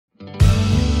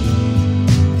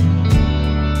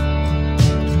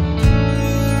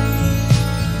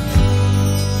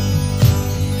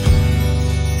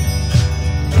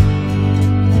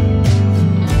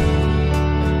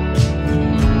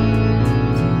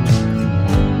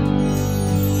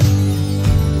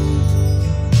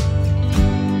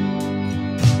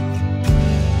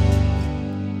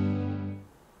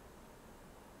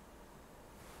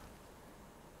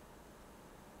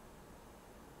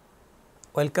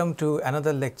Welcome to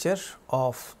another lecture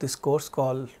of this course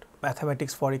called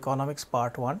Mathematics for Economics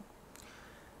Part 1.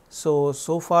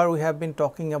 So far we have been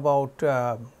talking about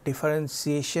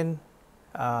differentiation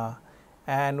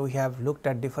and we have looked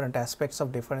at different aspects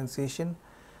of differentiation.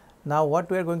 Now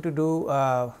what we are going to do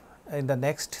in the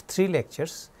next 3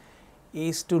 lectures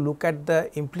is to look at the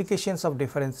implications of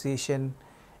differentiation,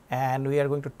 and we are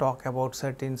going to talk about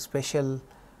certain special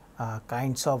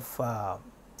kinds of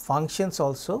functions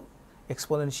also,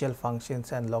 exponential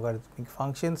functions and logarithmic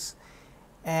functions,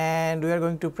 and we are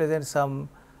going to present some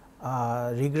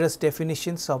rigorous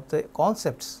definitions of the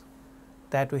concepts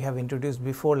that we have introduced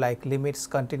before, like limits,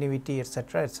 continuity,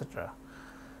 etc., etc.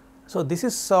 So, this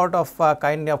is sort of a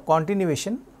kind of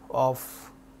continuation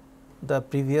of the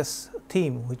previous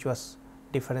theme, which was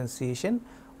differentiation,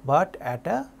 but at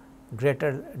a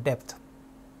greater depth.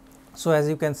 So, as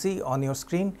you can see on your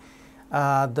screen,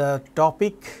 the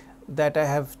topic that I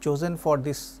have chosen for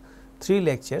these 3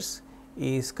 lectures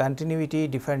is continuity,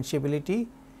 differentiability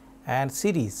and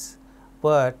series,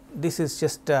 but this is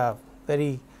just a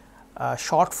very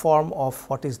short form of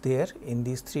what is there in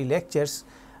these 3 lectures.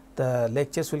 The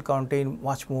lectures will contain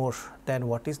much more than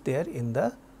what is there in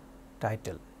the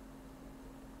title.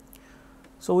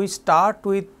 So, we start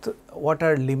with what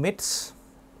are limits.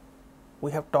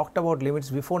 We have talked about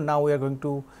limits before. Now, we are going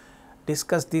to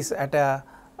discuss this at a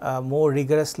more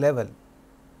rigorous level.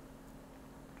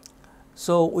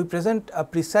 So, we present a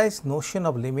precise notion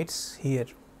of limits here.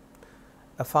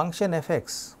 A function f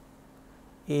x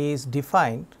is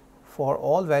defined for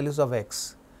all values of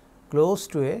x close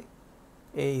to a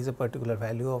is a particular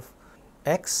value of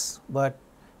x, but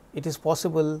it is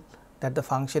possible that the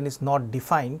function is not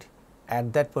defined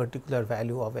at that particular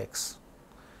value of x,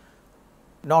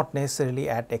 not necessarily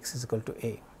at x is equal to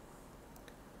a.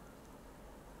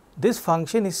 This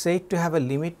function is said to have a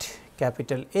limit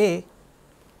capital A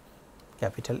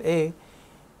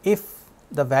if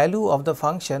the value of the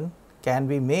function can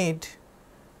be made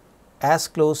as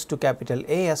close to capital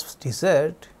A as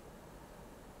desired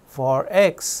for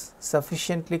x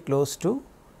sufficiently close to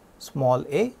small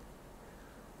a,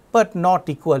 but not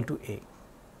equal to a.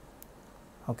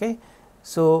 Okay.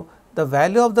 So, the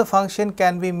value of the function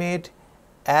can be made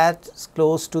as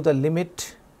close to the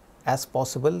limit as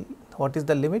possible. What is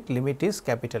the limit? Limit is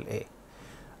capital A.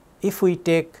 If we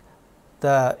take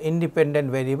the independent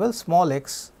variable small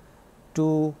x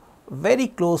to very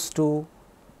close to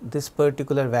this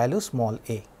particular value small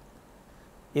a,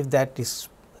 if that is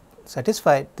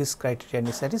satisfied, this criterion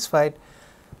is satisfied,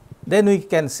 then we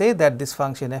can say that this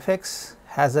function f x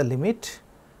has a limit,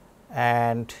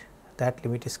 and that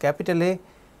limit is capital A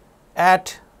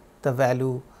at the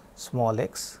value small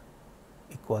x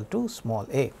equal to small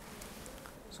a.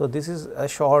 So, this is a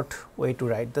short way to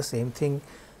write the same thing.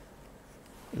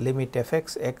 Limit f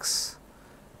x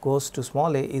goes to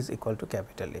small a is equal to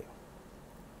capital A.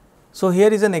 So, here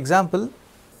is an example.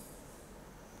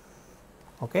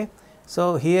 Okay.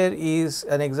 So, here is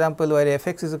an example where f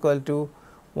x is equal to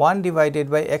 1 divided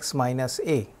by x minus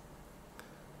a,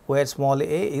 where small a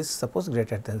is suppose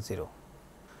greater than 0.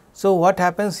 So, what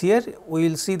happens here? We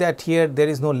will see that here there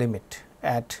is no limit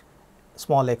at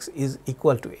small x is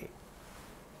equal to a.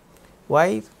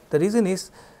 Why? The reason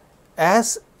is,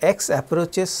 as x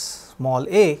approaches small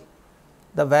a,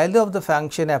 the value of the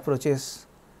function approaches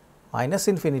minus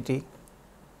infinity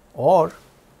or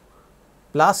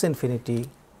plus infinity,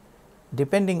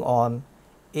 depending on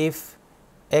if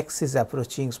x is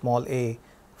approaching small a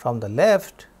from the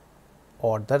left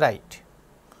or the right.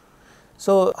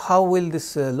 So, how will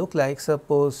this look like?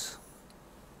 Suppose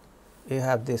you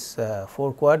have this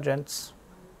 4 quadrants.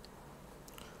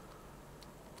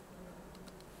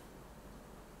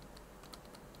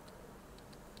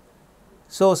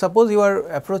 So, suppose you are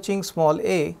approaching small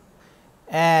a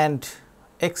and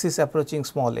x is approaching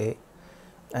small a,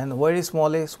 and where is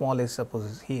small a? Small a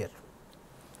suppose is here.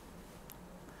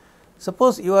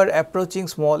 Suppose you are approaching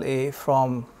small a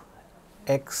from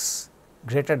x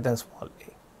greater than small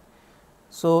a.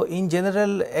 So, in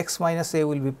general x minus a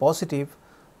will be positive.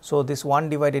 So, this 1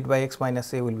 divided by x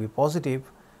minus a will be positive,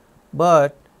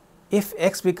 but if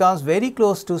x becomes very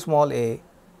close to small a,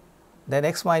 then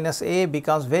x minus a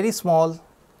becomes very small,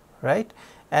 right,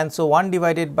 and so 1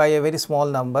 divided by a very small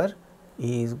number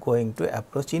is going to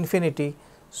approach infinity.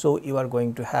 So, you are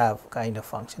going to have kind of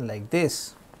function like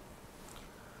this.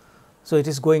 So, it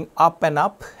is going up and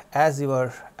up as you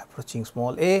are approaching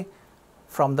small a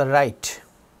from the right.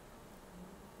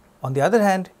 On the other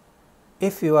hand,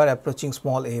 if you are approaching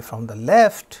small a from the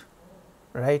left,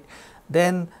 right,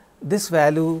 then this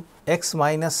value x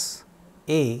minus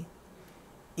a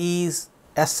is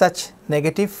as such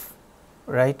negative,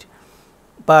 right.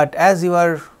 But as you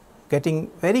are getting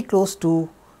very close to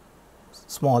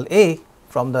small a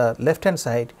from the left hand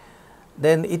side,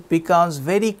 then it becomes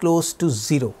very close to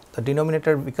 0, the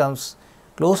denominator becomes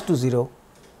close to 0,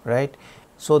 right.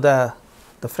 So, the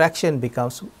fraction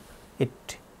becomes,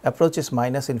 it approaches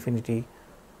minus infinity.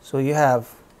 So, you have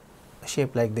a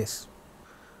shape like this.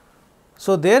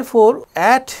 So, therefore,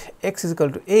 at x is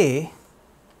equal to a,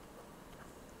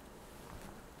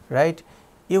 right,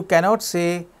 you cannot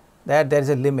say that there is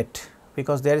a limit,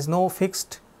 because there is no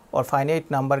fixed or finite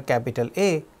number capital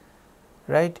A,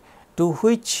 right, to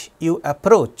which you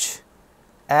approach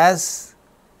as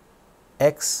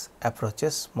x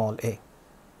approaches small a,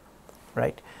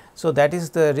 right. So, that is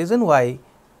the reason why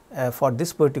for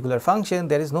this particular function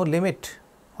there is no limit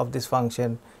of this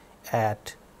function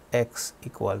at x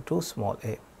equal to small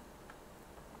a.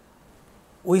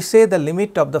 We say the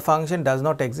limit of the function does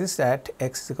not exist at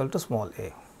x is equal to small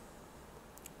a.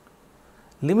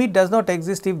 Limit does not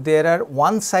exist if there are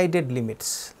one-sided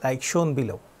limits like shown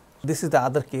below. This is the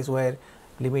other case where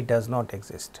limit does not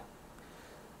exist.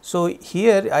 So,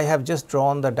 here I have just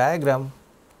drawn the diagram,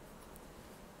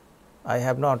 I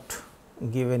have not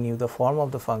given you the form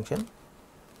of the function.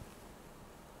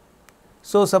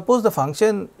 So, suppose the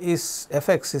function is f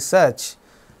x is such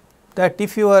that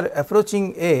if you are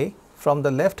approaching a from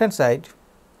the left hand side,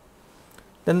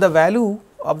 then the value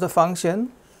of the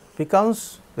function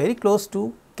becomes very close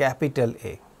to capital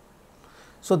A.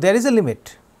 So, there is a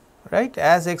limit, right,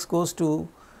 as x goes to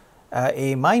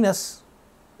a minus,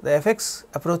 the f x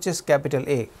approaches capital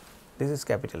A, this is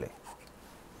capital A.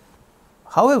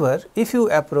 However, if you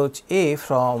approach a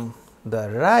from the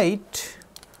right,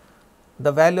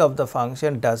 the value of the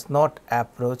function does not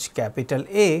approach capital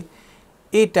A,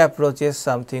 it approaches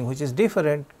something which is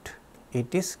different,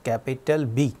 it is capital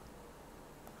B,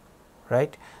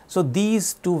 right. So,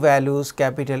 these two values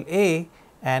capital A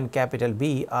and capital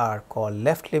B are called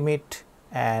left limit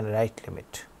and right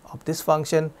limit of this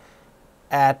function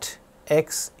at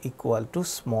x equal to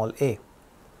small a,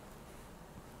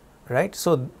 right.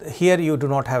 So, here you do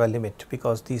not have a limit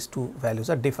because these two values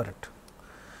are different.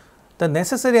 The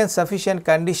necessary and sufficient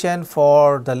condition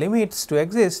for the limits to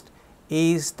exist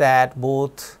is that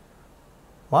both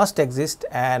must exist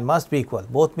and must be equal.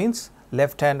 Both means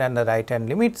left hand and the right hand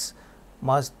limits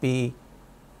must be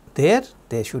there,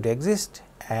 they should exist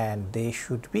and they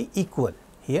should be equal.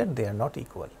 Here they are not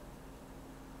equal.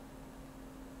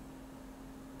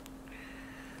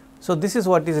 So, this is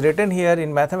what is written here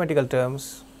in mathematical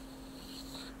terms.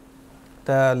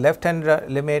 The left hand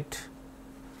limit,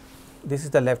 this is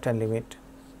the left hand limit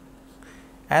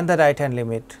and the right hand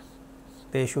limit,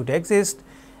 they should exist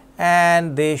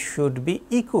and they should be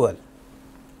equal,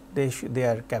 they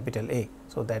are capital A.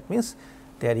 So, that means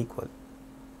they are equal,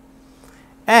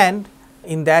 and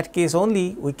in that case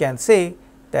only we can say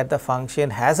that the function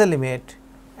has a limit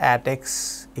at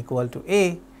x equal to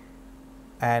a,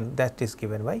 and that is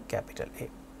given by capital A.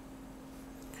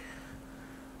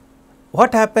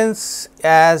 What happens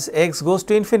as x goes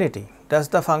to infinity? Does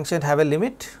the function have a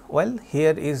limit? Well,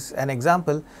 here is an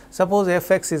example. Suppose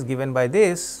f x is given by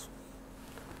this,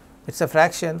 it is a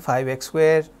fraction 5 x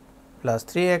square plus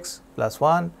 3 x plus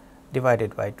 1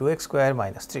 divided by 2 x square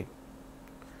minus 3.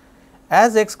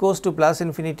 As x goes to plus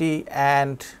infinity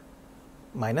and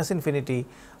minus infinity,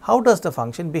 how does the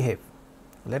function behave?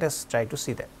 Let us try to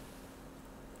see that.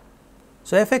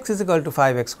 So, f x is equal to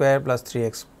 5 x square plus 3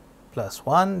 x plus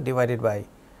 1 divided by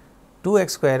 2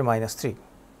 x square minus 3.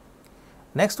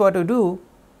 Next, what we do?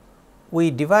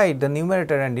 We divide the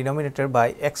numerator and denominator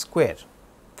by x square.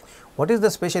 What is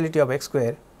the speciality of x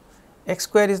square? X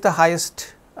square is the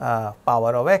highest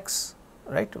power of x,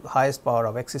 right? Highest power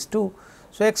of x is 2.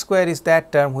 So, x square is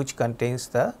that term which contains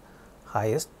the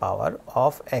highest power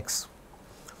of x,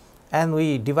 and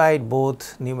we divide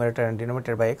both numerator and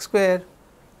denominator by x square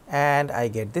and I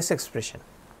get this expression.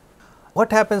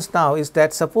 What happens now is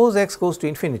that suppose x goes to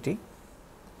infinity,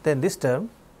 then this term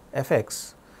f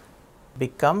x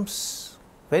becomes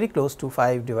very close to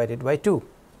 5 divided by 2,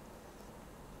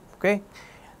 okay.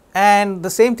 And the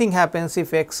same thing happens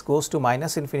if x goes to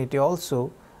minus infinity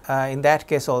also, in that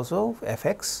case also f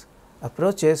x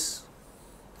approaches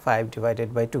 5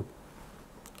 divided by 2,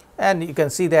 and you can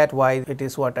see that why it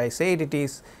is what I said it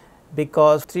is,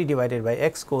 because 3 divided by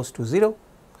x goes to 0,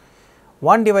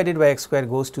 1 divided by x square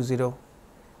goes to 0,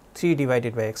 3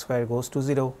 divided by x square goes to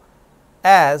 0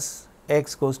 as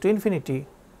x goes to infinity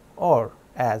or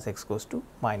as x goes to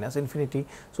minus infinity.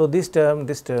 So, this term,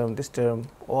 this term, this term,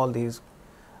 all these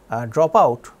drop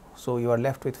out. So, you are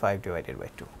left with 5 divided by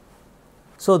 2.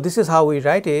 So, this is how we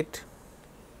write it,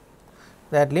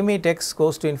 that limit x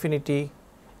goes to infinity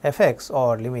f(x)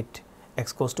 or limit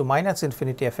x goes to minus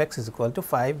infinity f(x) is equal to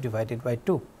 5 divided by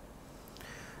 2.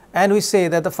 And we say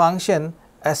that the function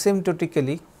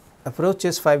asymptotically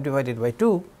approaches 5 divided by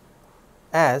 2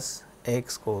 as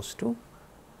x goes to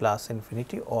plus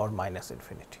infinity or minus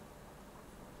infinity.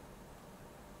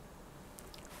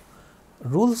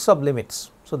 Rules of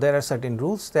limits. So, there are certain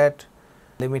rules that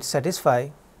limits satisfy.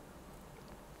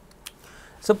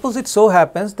 Suppose it so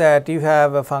happens that you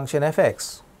have a function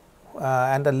f(x)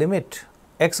 and the limit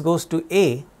x goes to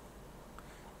a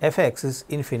f(x) is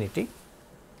infinity,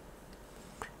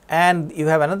 and you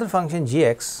have another function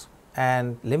g(x)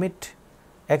 and limit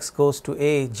x goes to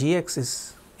a g(x)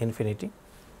 is infinity,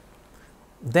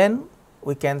 then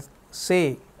we can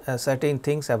say certain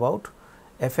things about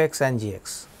f(x) and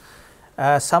g(x).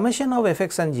 Summation of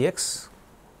f(x) and g(x),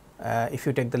 if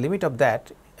you take the limit of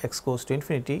that, x goes to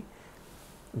infinity,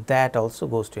 that also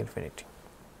goes to infinity.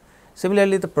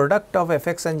 Similarly, the product of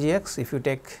f(x) and g(x), if you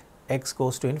take x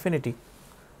goes to infinity,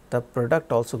 the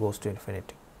product also goes to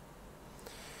infinity.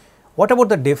 What about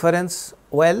the difference?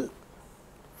 Well,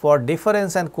 for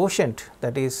difference and quotient,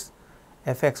 that is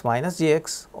f(x) minus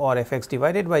g(x) or f(x)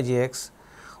 divided by g(x),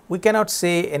 we cannot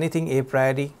say anything a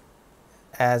priori.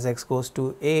 As x goes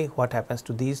to a, what happens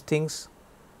to these things,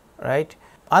 right,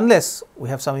 unless we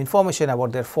have some information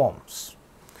about their forms.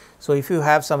 So, if you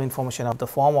have some information of the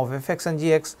form of f(x) and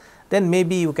g(x), then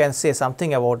maybe you can say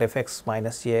something about f(x)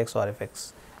 minus g(x) or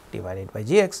f(x) divided by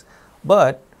g(x),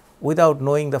 but without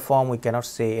knowing the form we cannot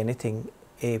say anything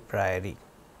a priori.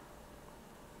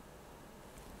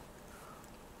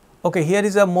 Okay, here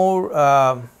is a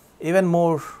more even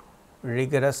more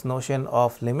rigorous notion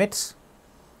of limits.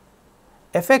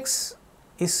 f(x)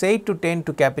 is said to tend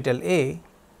to capital A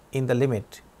in the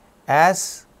limit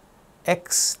as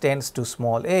x tends to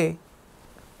small a,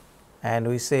 and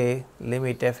we say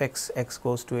limit f(x) x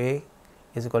goes to a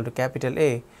is equal to capital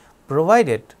A,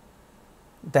 provided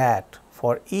that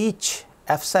for each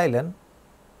epsilon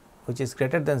which is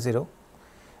greater than 0,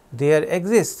 there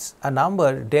exists a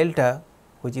number delta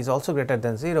which is also greater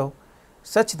than 0,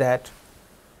 such that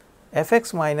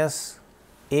f(x) minus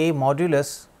a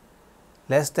modulus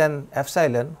less than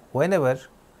epsilon whenever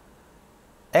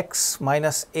x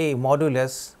minus a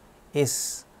modulus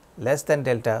is less than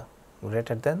delta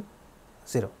greater than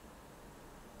 0.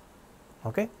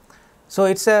 Okay. So,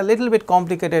 it is a little bit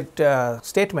complicated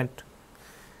statement.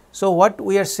 So, what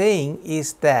we are saying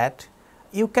is that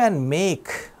you can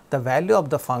make the value of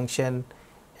the function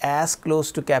as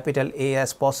close to capital A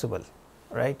as possible,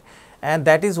 right, and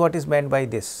that is what is meant by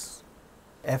this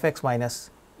f(x) minus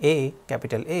a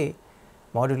capital A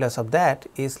modulus of that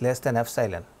is less than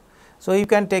epsilon. So, you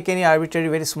can take any arbitrary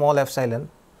very small epsilon,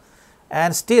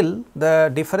 and still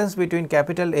the difference between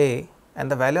capital A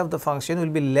and the value of the function will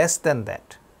be less than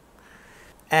that.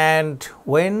 And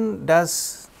when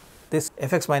does this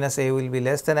f(x) minus a will be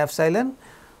less than epsilon?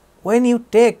 When you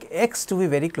take x to be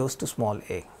very close to small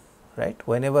a, right,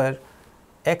 whenever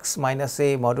x minus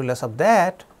a modulus of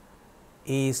that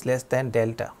is less than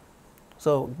delta.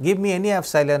 So, give me any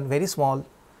epsilon very small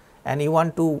and you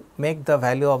want to make the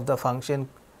value of the function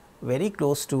very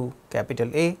close to capital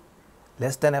A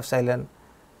less than epsilon,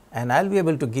 and I will be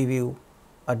able to give you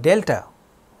a delta,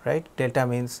 right. Delta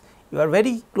means you are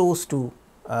very close to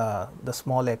the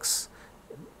small x,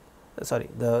 sorry,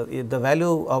 the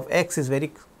value of x is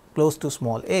very close to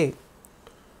small a,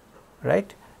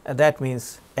 right, and that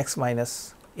means x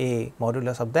minus a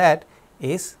modulus of that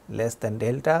is less than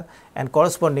delta, and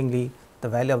correspondingly the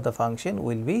value of the function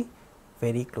will be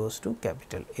very close to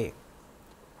capital A.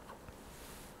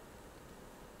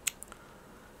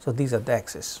 So, these are the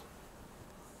axes.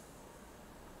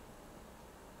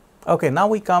 Okay, now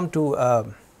we come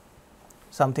to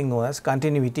something known as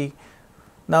continuity.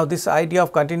 Now, this idea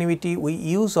of continuity we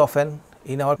use often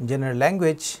in our general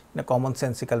language in a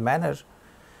commonsensical manner,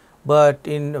 but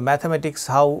in mathematics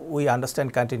how we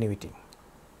understand continuity.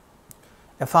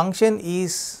 A function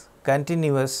is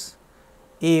continuous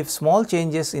if small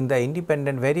changes in the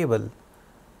independent variable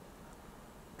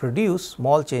produce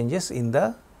small changes in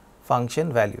the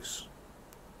function values.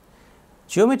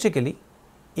 Geometrically,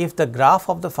 if the graph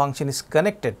of the function is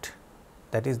connected,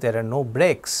 that is there are no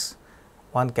breaks,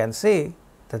 one can say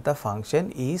that the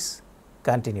function is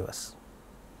continuous.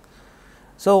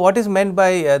 So, what is meant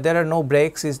by there are no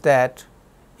breaks is that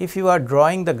if you are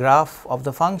drawing the graph of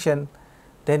the function,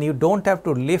 then you do not have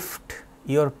to lift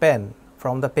your pen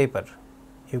from the paper.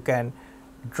 You can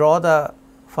draw the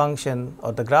function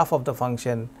or the graph of the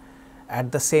function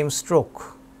at the same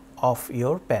stroke of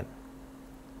your pen.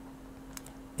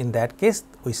 In that case,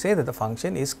 we say that the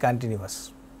function is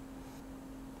continuous.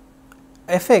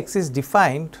 f(x) is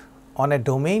defined on a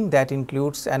domain that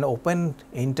includes an open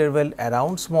interval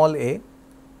around small a,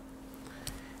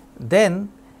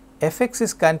 then f(x)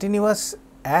 is continuous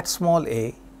at small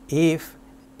a if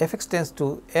f(x) tends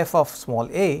to f of small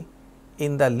a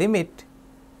in the limit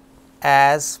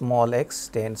as small x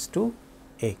tends to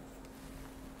a.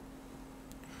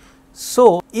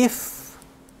 So, if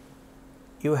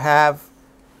you have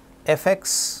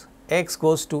f(x), x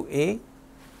goes to a,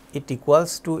 it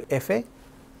equals to f a,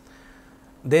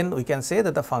 then we can say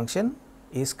that the function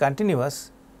is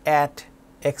continuous at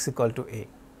x equal to a.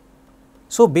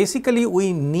 So, basically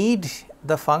we need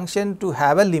the function to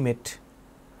have a limit,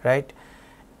 right,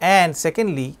 and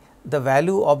secondly the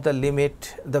value of the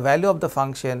limit, the value of the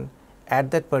function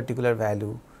at that particular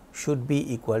value should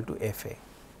be equal to f a.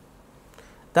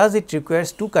 Thus, it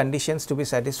requires two conditions to be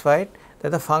satisfied, that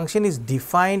the function is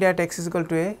defined at x is equal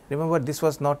to a. Remember, this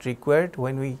was not required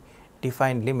when we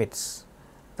defined limits.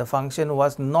 The function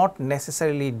was not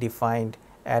necessarily defined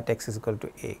at x is equal to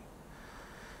a.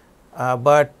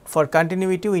 But for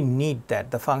continuity we need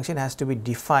that the function has to be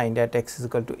defined at x is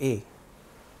equal to a.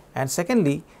 And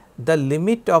secondly, the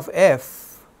limit of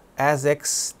f as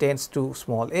x tends to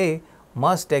small a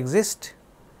must exist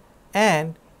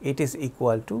and it is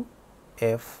equal to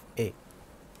f a.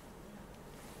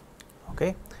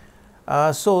 Okay.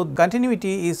 So,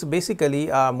 continuity is basically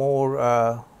a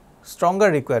more stronger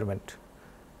requirement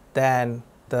than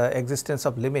the existence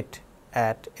of limit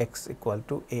at x equal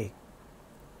to a.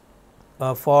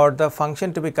 For the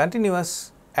function to be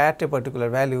continuous at a particular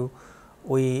value,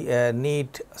 we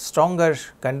need stronger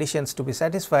conditions to be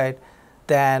satisfied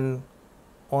than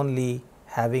only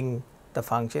having the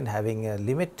function having a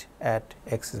limit at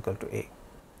x is equal to a.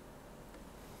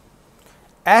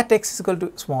 At x is equal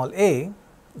to small a,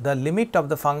 the limit of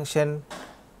the function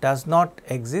does not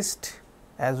exist,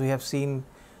 as we have seen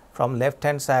from left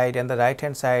hand side and the right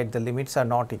hand side, the limits are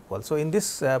not equal. So, in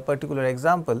this particular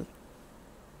example,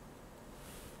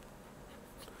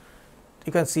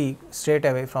 you can see straight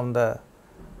away from the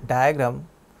diagram,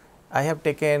 I have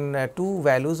taken two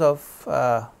values of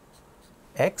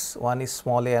x, one is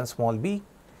small a and small b.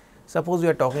 Suppose we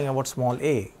are talking about small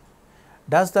a.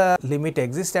 Does the limit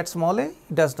exist at small a?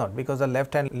 It does not, because the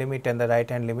left hand limit and the right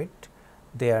hand limit,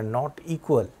 they are not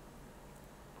equal.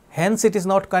 Hence, it is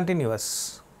not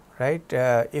continuous, right.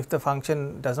 If the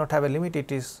function does not have a limit,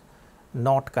 it is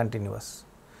not continuous.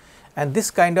 And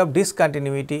this kind of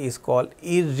discontinuity is called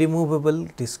irremovable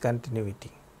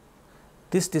discontinuity.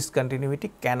 This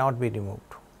discontinuity cannot be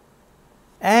removed.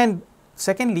 And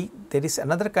secondly, there is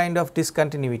another kind of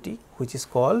discontinuity which is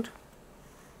called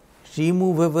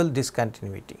removable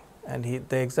discontinuity, and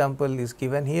the example is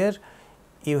given here.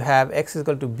 You have x is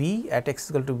equal to b, at x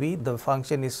is equal to b, the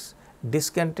function is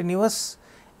discontinuous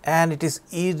and it is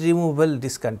irremovable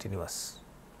discontinuous.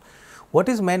 What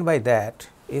is meant by that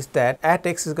is that at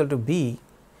x is equal to b,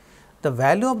 the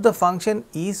value of the function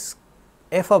is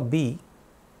f of b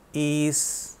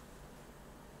is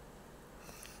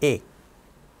a,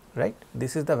 right.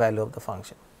 This is the value of the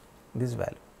function, this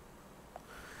value.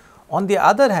 On the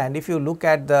other hand, if you look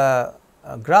at the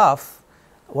graph,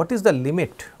 what is the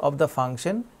limit of the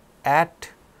function at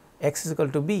x is equal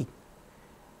to b?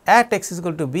 At x is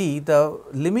equal to b, the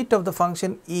limit of the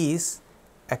function is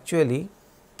actually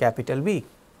capital B,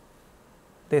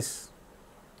 this,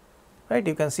 right.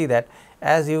 You can see that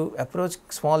as you approach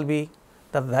small b,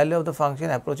 the value of the function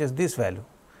approaches this value,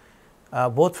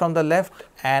 both from the left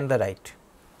and the right.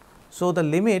 So, the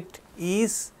limit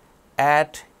is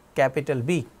at capital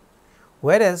B,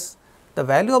 whereas the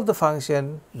value of the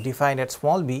function defined at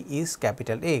small b is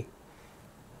capital A,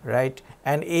 right,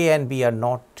 and a and b are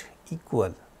not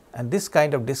equal, and this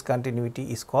kind of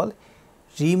discontinuity is called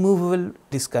removable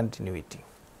discontinuity.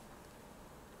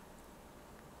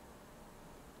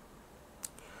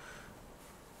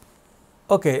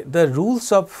 Okay, the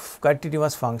rules of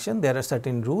continuous function, there are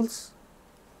certain rules.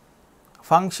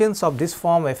 Functions of this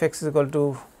form f(x) is equal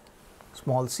to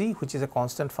small c, which is a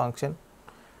constant function,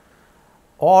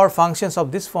 or functions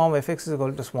of this form f(x) is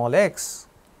equal to small x.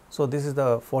 So, this is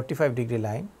the 45-degree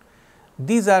line.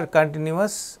 These are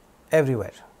continuous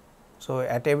everywhere. So,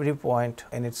 at every point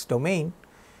in its domain,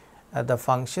 the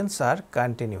functions are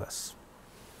continuous.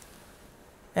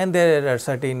 And there are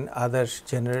certain other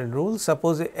general rules.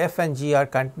 Suppose f and g are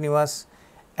continuous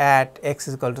at x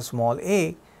is equal to small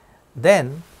a,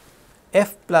 then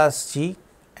f plus g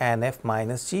and f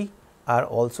minus g are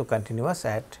also continuous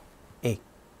at a.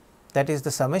 That is,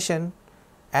 the summation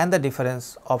and the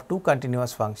difference of two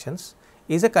continuous functions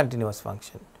is a continuous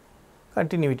function,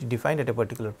 continuity defined at a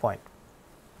particular point.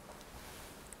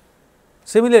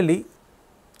 Similarly,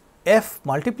 f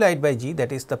multiplied by g,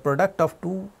 that is the product of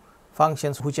two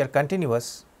functions which are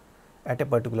continuous at a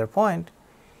particular point,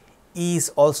 is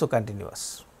also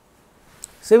continuous.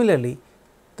 Similarly,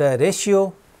 the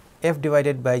ratio f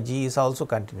divided by g is also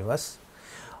continuous.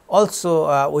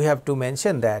 Also, we have to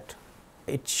mention that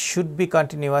it should be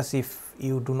continuous if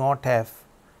you do not have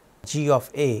g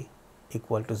of a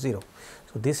equal to 0.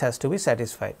 So, this has to be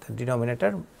satisfied, the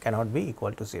denominator cannot be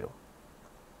equal to 0.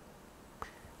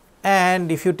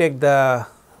 And if you take the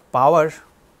power,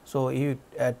 so you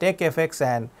take f x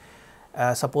and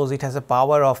suppose it has a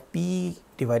power of p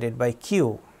divided by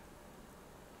q,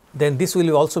 then this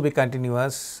will also be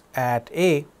continuous at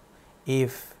a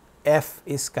if f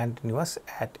is continuous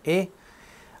at a,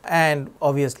 and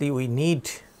obviously we need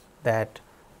that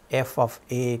f of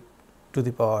a to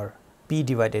the power p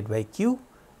divided by q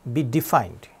be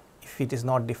defined. If it is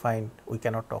not defined, we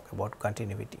cannot talk about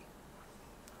continuity.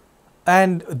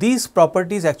 And these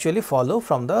properties actually follow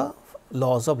from the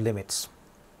laws of limits.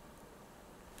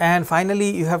 And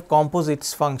finally, you have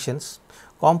composites functions.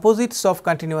 Composites of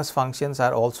continuous functions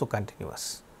are also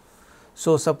continuous.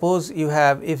 So, suppose you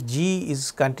have, if g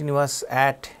is continuous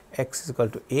at x is equal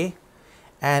to a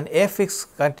and f is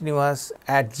continuous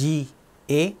at g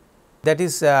a, that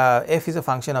is f is a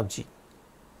function of g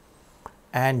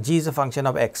and g is a function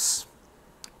of x.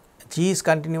 G is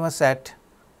continuous at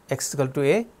x is equal to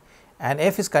a and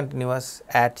f is continuous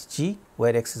at g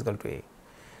where x is equal to a.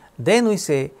 Then we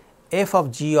say f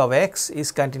of g of x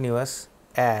is continuous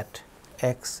at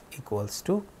x equals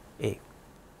to a.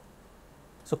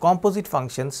 So, composite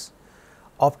functions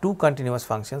of two continuous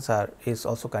functions is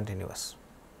also continuous.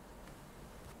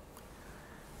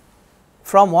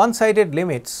 From one-sided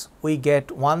limits, we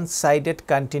get one-sided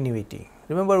continuity.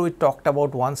 Remember, we talked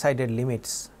about one-sided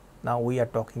limits. Now, we are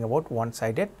talking about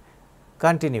one-sided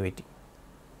continuity.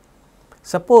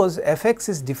 Suppose f x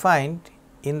is defined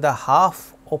in the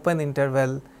half open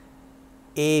interval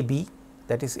a b,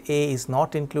 that is a is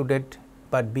not included,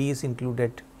 but b is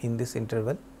included in this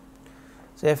interval.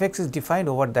 So, f x is defined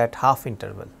over that half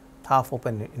interval, half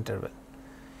open interval.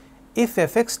 If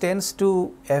f x tends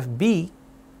to f b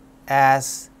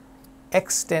as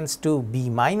x tends to b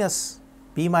minus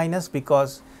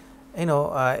because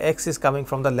x is coming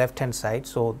from the left hand side.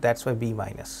 So, that is why b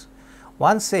minus.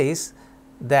 One says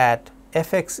that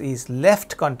f x is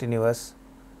left continuous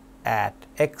at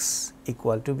x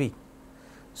equal to b.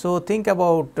 So, think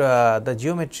about the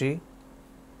geometry.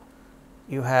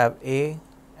 You have a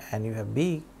and you have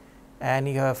b and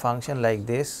you have a function like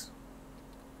this.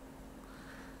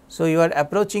 So, you are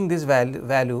approaching this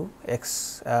value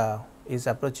x is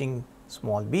approaching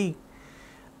small b,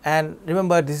 and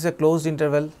remember this is a closed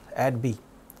interval at b,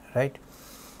 right.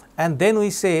 And then we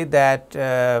say that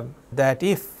that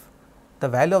if the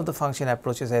value of the function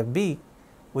approaches f b,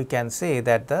 we can say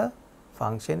that the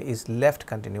function is left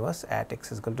continuous at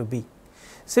x is equal to b.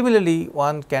 Similarly,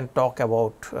 one can talk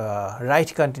about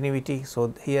right continuity.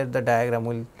 So, here the diagram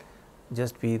will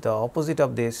just be the opposite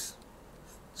of this.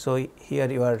 So,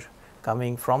 here you are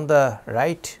coming from the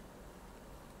right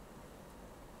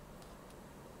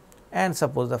and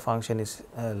suppose the function is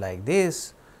like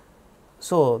this.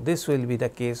 So, this will be the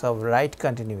case of right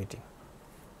continuity.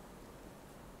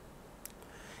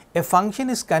 A function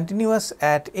is continuous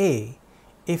at a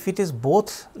if it is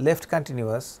both left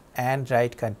continuous and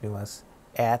right continuous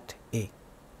at a.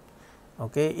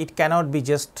 Okay. It cannot be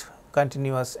just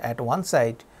continuous at one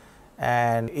side,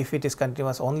 and if it is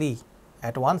continuous only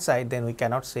at one side, then we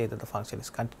cannot say that the function is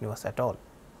continuous at all.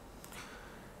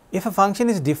 If a function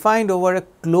is defined over a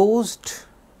closed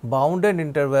bounded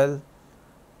interval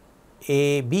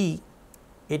a b,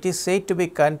 it is said to be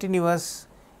continuous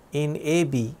in a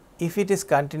b if it is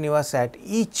continuous at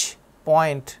each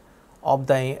point of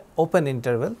the open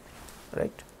interval,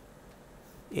 right.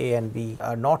 A and b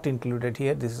are not included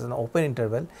here, this is an open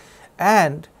interval,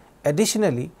 and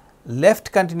additionally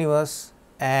left continuous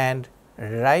and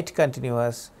right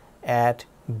continuous at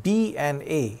b and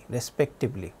a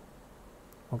respectively.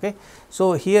 Okay.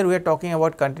 So, here we are talking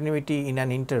about continuity in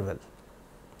an interval.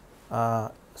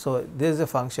 So, this is a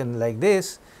function like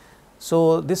this.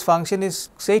 So, this function is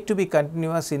said to be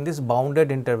continuous in this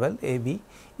bounded interval a b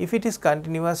if it is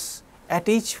continuous at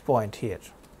each point here.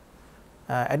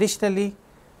 Additionally,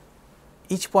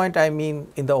 each point I mean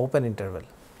in the open interval.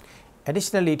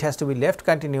 Additionally, it has to be left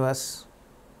continuous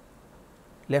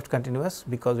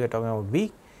because we are talking about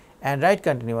b, and right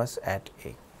continuous at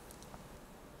a.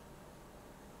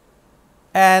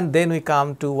 And then we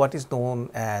come to what is known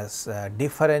as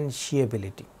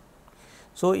differentiability.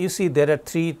 So, you see there are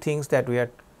three things that we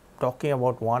are talking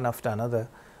about one after another.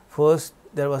 First,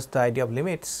 there was the idea of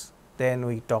limits, then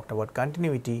we talked about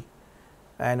continuity,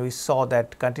 and we saw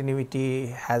that continuity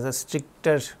has a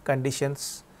stricter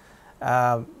conditions,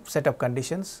 set of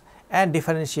conditions, and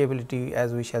differentiability,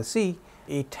 as we shall see,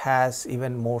 it has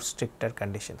even more stricter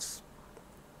conditions.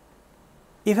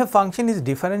 If a function is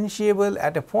differentiable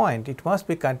at a point, it must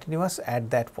be continuous at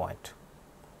that point.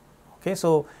 Okay,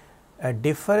 so,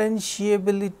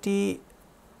 differentiability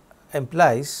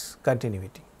implies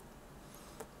continuity,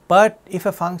 but if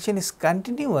a function is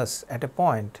continuous at a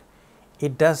point,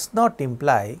 it does not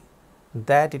imply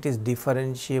that it is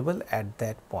differentiable at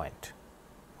that point.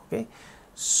 Okay.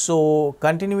 So,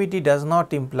 continuity does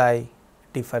not imply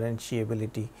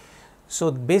differentiability.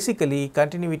 So, basically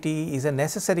continuity is a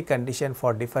necessary condition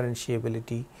for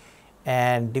differentiability,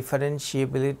 and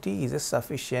differentiability is a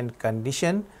sufficient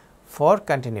condition for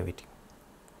continuity.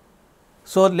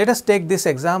 So, let us take this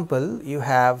example. You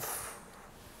have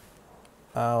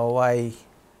y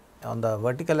on the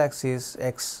vertical axis,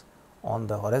 x on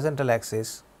the horizontal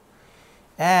axis,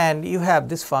 and you have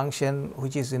this function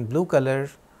which is in blue color,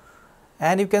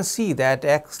 and you can see that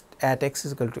x at x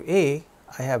is equal to a,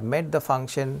 I have made the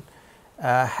function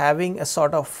having a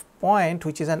sort of point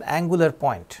which is an angular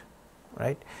point,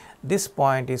 right. This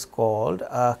point is called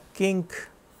a kink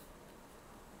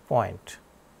point.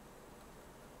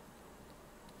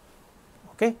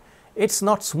 Okay. It is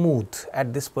not smooth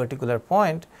at this particular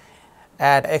point.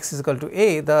 At x is equal to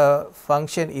a, the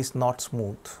function is not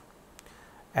smooth,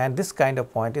 and this kind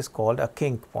of point is called a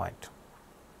kink point.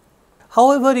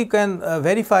 However, you can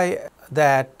verify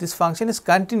that this function is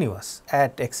continuous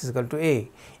at x is equal to a.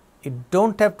 You do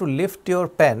not have to lift your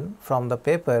pen from the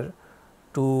paper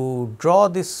to draw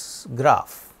this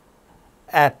graph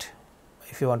at,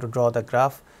 if you want to draw the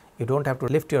graph, you do not have to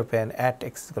lift your pen at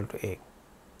x is equal to a.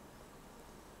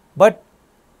 But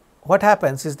what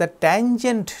happens is that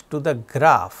tangent to the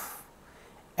graph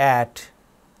at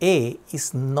a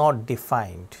is not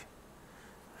defined,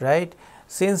 right.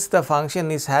 Since the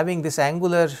function is having this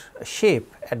angular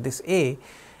shape at this a,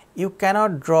 you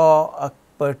cannot draw a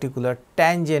particular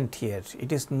tangent here,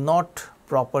 it is not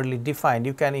properly defined.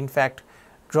 You can in fact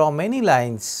draw many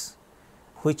lines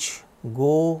which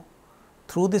go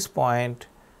through this point,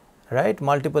 right,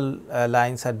 multiple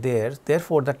lines are there,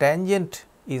 therefore, the tangent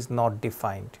is not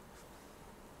defined.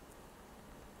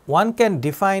 One can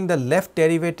define the left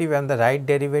derivative and the right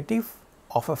derivative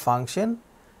of a function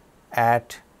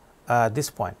at this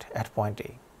point, at point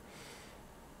A.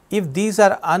 If these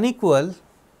are unequal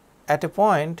at a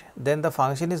point, then the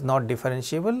function is not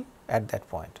differentiable at that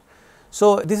point.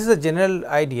 So, this is a general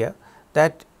idea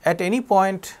that at any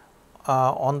point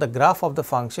on the graph of the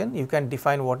function, you can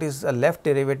define what is a left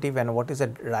derivative and what is a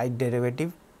right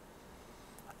derivative,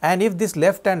 and if this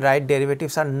left and right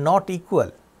derivatives are not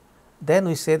equal, then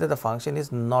we say that the function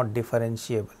is not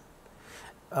differentiable.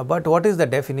 But what is the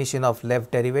definition of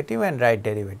left derivative and right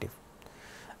derivative?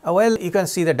 Well, you can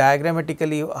see the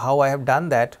diagrammatically how I have done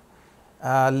that.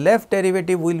 Left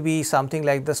derivative will be something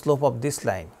like the slope of this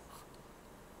line,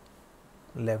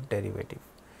 left derivative,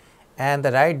 and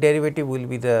the right derivative will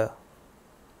be the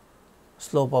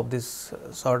slope of this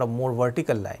sort of more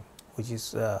vertical line, which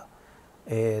is a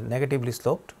negatively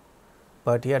sloped,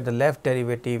 but here the left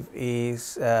derivative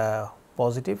is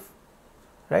positive,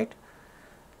 right.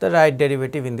 The right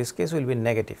derivative in this case will be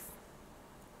negative.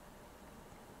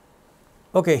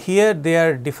 Okay, here they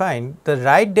are defined. The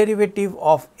right derivative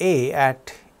of a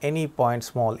at any point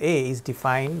small a is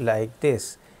defined like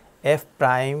this, f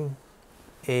prime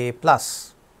a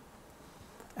plus,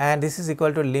 and this is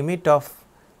equal to limit of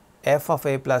f of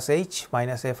a plus h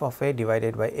minus f of a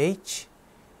divided by h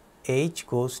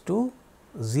goes to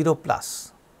 0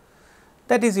 plus.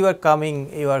 That is, you are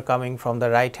coming from the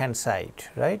right hand side,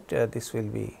 right. This will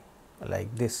be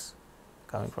like this,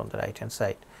 coming from the right hand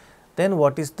side. Then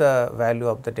what is the value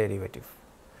of the derivative?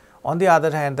 On the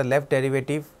other hand, the left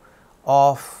derivative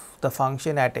of the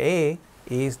function at a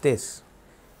is this.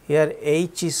 Here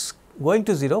h is going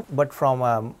to 0, but from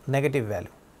a negative value,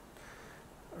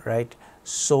 right.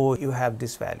 So, you have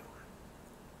this value.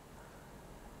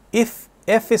 If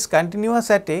f is continuous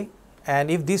at a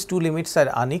and if these two limits are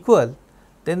unequal,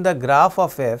 then the graph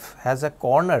of f has a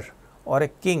corner or a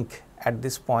kink at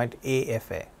this point a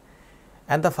f a,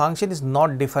 and the function is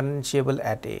not differentiable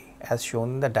at a as shown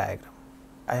in the diagram.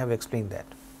 I have explained that.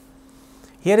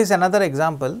 Here is another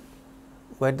example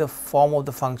where the form of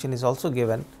the function is also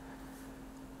given.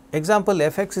 Example,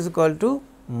 f x is equal to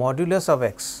modulus of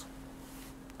x.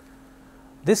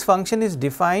 This function is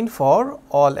defined for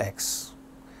all x.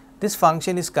 This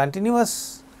function is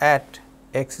continuous at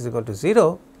x is equal to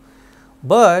 0,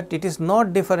 but it is not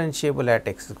differentiable at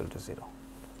x is equal to 0.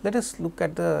 Let us look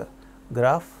at the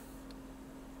graph.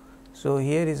 So,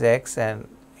 here is x and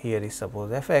here is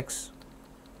suppose f x.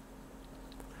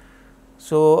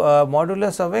 So,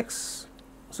 modulus of x,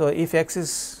 so if x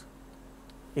is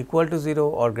equal to 0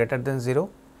 or greater than 0,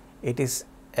 it is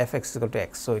f x is equal to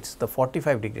x. So, it is the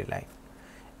 45-degree line,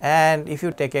 and if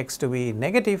you take x to be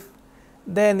negative,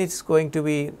 then it is going to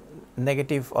be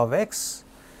negative of x.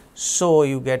 So,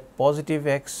 you get positive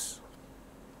x,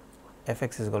 f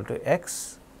x is equal to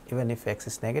x even if x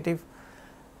is negative,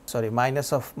 sorry,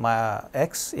 minus of my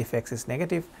x if x is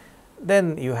negative,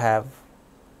 then you have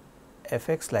f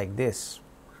x like this.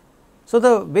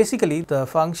 So, basically the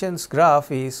function's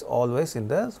graph is always in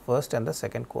the first and the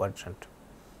second quadrant.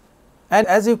 And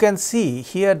as you can see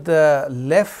here, the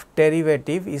left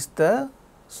derivative is the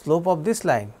slope of this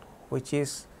line, which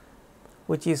is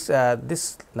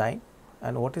this line,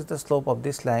 and what is the slope of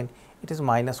this line? It is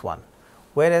minus 1,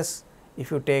 whereas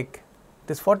if you take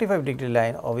this 45-degree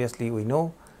line, obviously we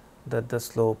know that the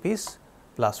slope is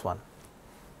plus 1.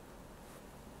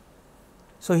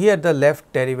 So, here the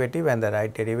left derivative and the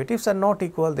right derivatives are not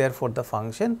equal, therefore, the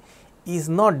function is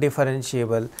not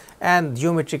differentiable, and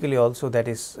geometrically also that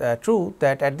is true,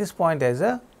 that at this point there is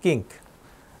a kink,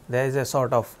 there is a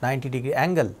sort of 90-degree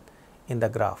angle in the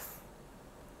graph.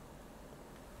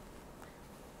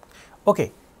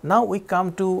 Okay. Now, we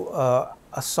come to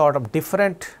a sort of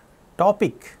different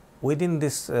topic within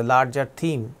this larger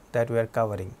theme that we are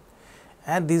covering,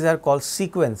 and these are called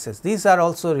sequences. These are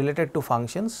also related to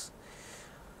functions.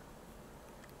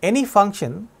 Any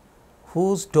function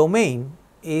whose domain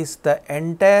is the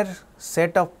entire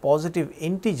set of positive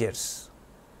integers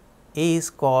is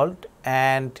called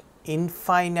an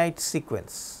infinite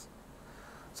sequence.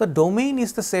 So, domain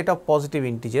is the set of positive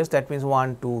integers, that means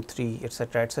 1, 2, 3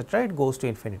 etcetera, etcetera, it goes to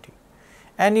infinity,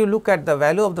 and you look at the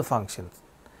value of the function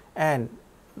and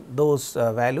those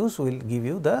values will give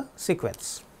you the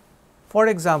sequence. For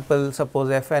example, suppose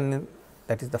f n,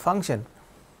 that is the function,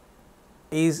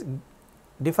 is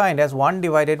defined as 1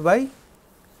 divided by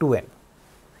 2 n,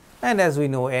 and as we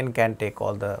know n can take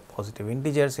all the positive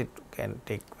integers, it can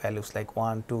take values like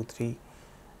 1, 2, 3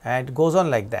 and it goes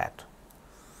on like that.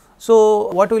 So,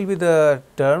 what will be the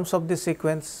terms of this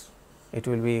sequence? It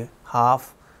will be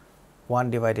half,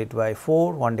 1 divided by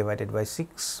 4, 1 divided by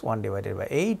 6, 1 divided by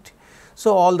 8.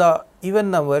 So, all the even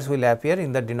numbers will appear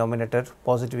in the denominator,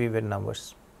 positive even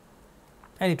numbers,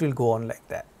 and it will go on like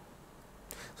that.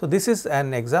 So, this is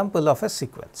an example of a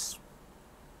sequence.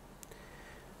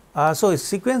 So,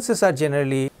 sequences are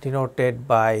generally denoted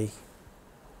by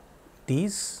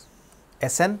these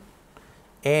Sn,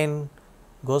 n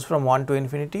goes from 1 to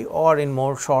infinity, or in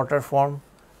more shorter form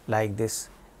like this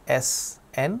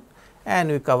Sn,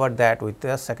 and we covered that with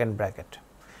the second bracket.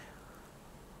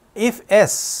 If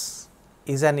S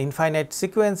is an infinite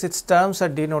sequence, its terms are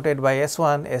denoted by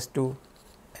S1, S2,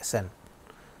 Sn.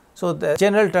 So, the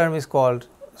general term is called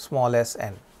small s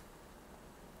n,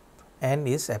 n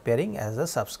is appearing as a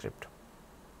subscript.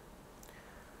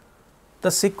 The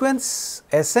sequence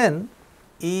Sn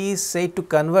is said to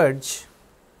converge.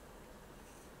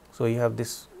 So, you have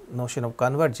this notion of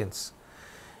convergence,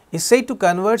 is said to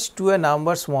converge to a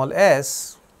number small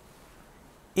s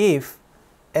if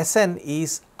Sn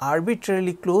is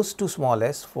arbitrarily close to small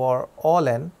s for all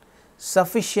n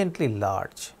sufficiently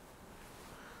large.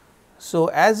 So,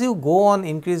 as you go on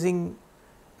increasing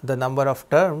the number of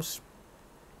terms,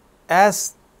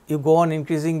 if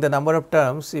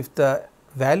the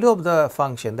value of the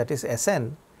function, that is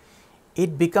Sn,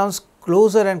 it becomes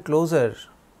closer and closer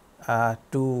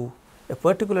to a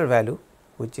particular value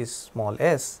which is small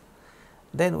s,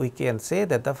 then we can say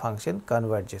that the function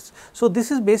converges. So,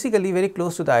 this is basically very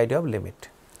close to the idea of limit.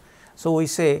 So, we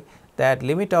say that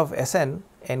limit of Sn,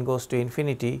 n goes to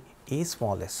infinity, is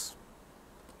small s.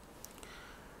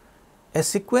 A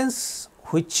sequence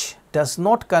which does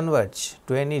not converge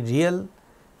to any real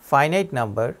finite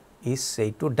number is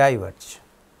said to diverge.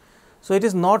 So, it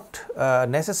is not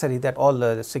necessary that all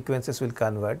the sequences will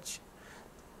converge,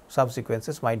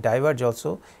 subsequences might diverge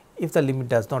also if the limit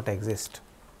does not exist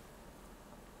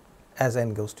as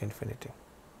n goes to infinity.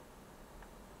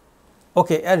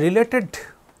 Okay, a related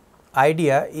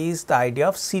idea is the idea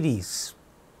of series.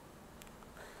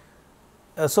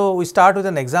 So, we start with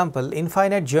an example.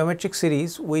 Infinite geometric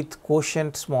series with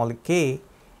quotient small k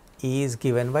is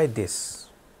given by this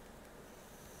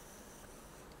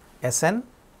Sn.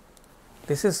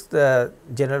 This is the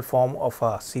general form of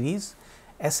a series.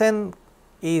 Sn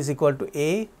is equal to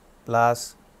a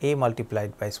plus a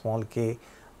multiplied by small k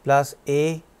plus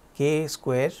a k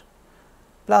square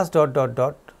plus dot dot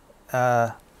dot,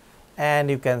 and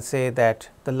you can say that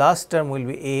the last term will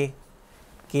be a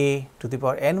k to the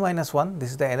power n minus 1,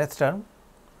 this is the nth term,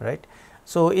 right.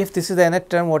 So, if this is the nth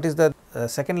term, what is the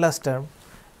second last term?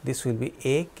 This will be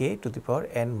a k to the power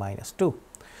n minus 2.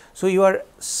 So, you are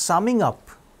summing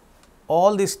up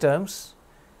all these terms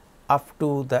up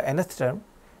to the nth term,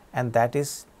 and that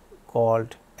is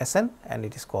called Sn, and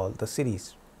it is called the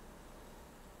series.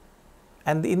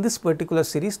 And in this particular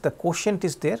series, the quotient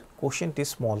is there, quotient is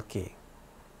small k.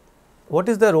 What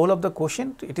is the role of the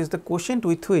quotient? It is the quotient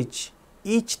with which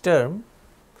each term,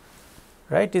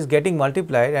 right, is getting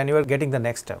multiplied and you are getting the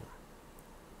next term.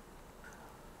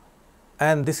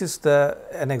 And this is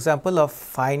an example of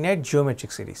finite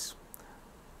geometric series.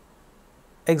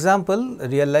 Example,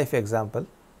 real life example.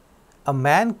 A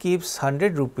man keeps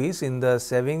 100 rupees in the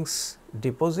savings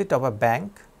deposit of a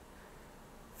bank,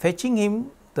 fetching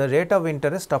him the rate of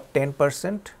interest of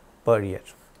 10% per year.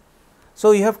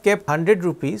 So, you have kept 100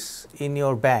 rupees in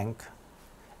your bank,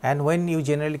 and when you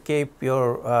generally keep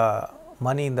your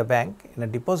money in the bank in a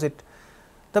deposit,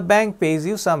 the bank pays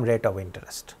you some rate of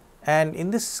interest, and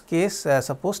in this case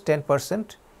suppose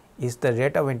 10% is the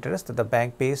rate of interest that the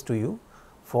bank pays to you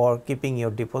for keeping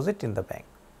your deposit in the bank.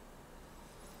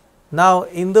 Now,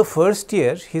 in the first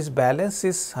year his balance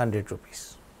is 100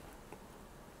 rupees.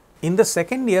 In the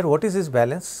second year, what is his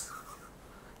balance?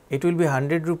 It will be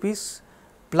 100 rupees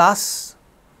plus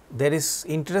there is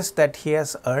interest that he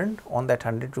has earned on that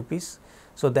 100 rupees.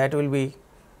 So, that will be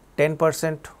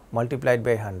 10% multiplied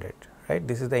by 100, right.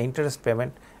 This is the interest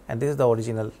payment and this is the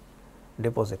original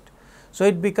deposit. So,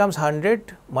 it becomes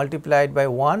 100 multiplied by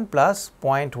 1 plus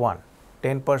 0.1,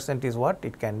 10% is what?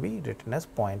 It can be written as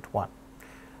 0.1,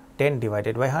 10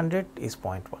 divided by 100 is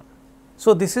 0.1.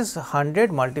 So, this is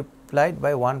 100 multiplied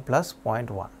by 1 plus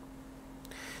 0.1.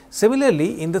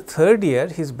 Similarly, in the third year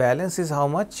his balance is how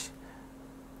much?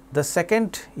 The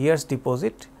second year's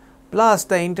deposit plus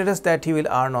the interest that he will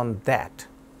earn on that.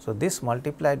 So, this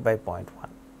multiplied by 0.1,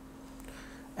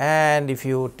 and if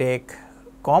you take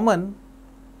common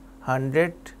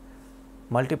 100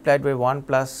 multiplied by 1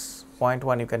 plus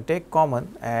 0.1, you can take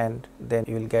common and then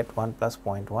you will get 1 plus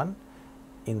 0.1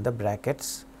 in the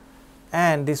brackets,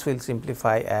 and this will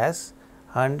simplify as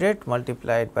 100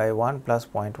 multiplied by 1 plus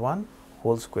 0.1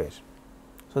 whole square.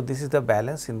 So, this is the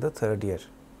balance in the third year,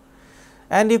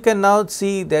 and you can now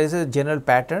see there is a general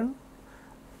pattern.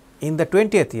 In the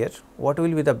 20th year, what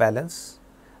will be the balance?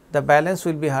 The balance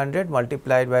will be 100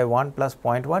 multiplied by 1 plus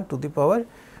 0.1 to the power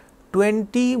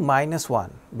 20 minus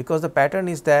 1, because the pattern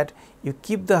is that you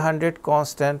keep the 100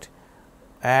 constant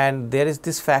and there is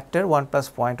this factor 1 plus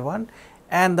 0.1,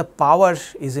 and the power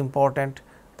is important.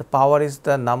 The power is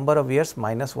the number of years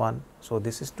minus 1. So,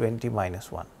 this is 20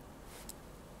 minus 1,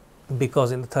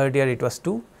 because in the third year it was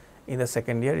 2, in the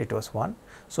second year it was 1.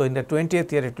 So, in the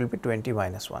 20th year it will be 20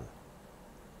 minus 1.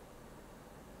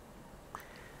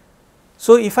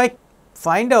 So, if I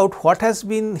find out what has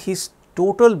been his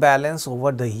total balance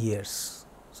over the years,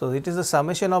 so it is the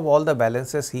summation of all the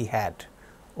balances he had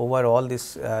over all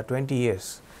this 20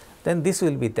 years, then this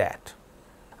will be that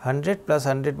 100 plus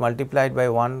 100 multiplied by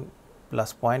 1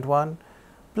 plus 0.1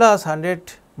 plus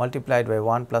 100 multiplied by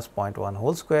 1 plus 0.1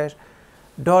 whole square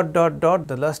dot dot dot,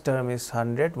 the last term is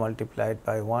 100 multiplied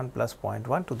by 1 plus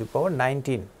 0.1 to the power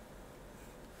 19.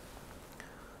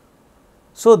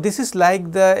 So, this is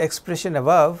like the expression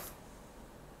above,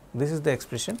 this is the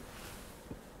expression,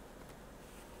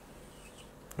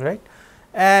 right,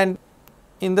 and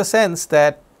in the sense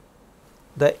that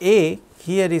the A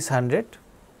here is 100,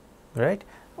 right.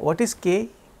 What is K?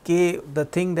 K, the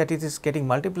thing that it is getting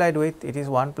multiplied with, it is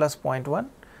 1 plus 0.1,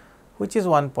 which is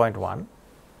 1.1,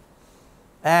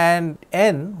 and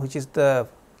N, which is the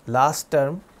last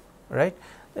term, right.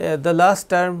 The last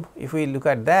term, if we look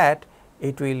at that,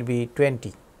 it will be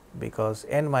 20, because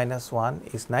n minus 1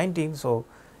 is 19. So,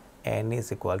 n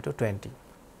is equal to 20.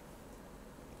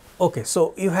 Okay,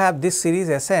 so, you have this series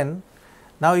Sn.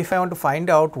 Now, if I want to find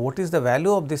out what is the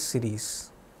value of this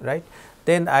series, right,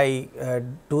 then I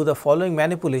do the following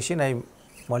manipulation. I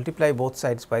multiply both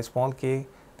sides by small k,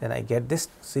 then I get this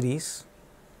series,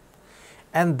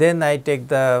 and then I take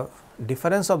the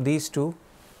difference of these two.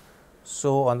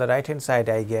 So, on the right hand side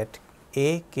I get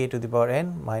a k to the power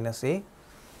n minus a,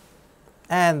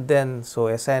 and then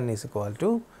so Sn is equal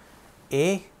to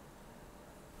a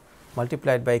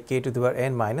multiplied by k to the power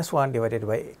n minus 1 divided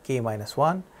by k minus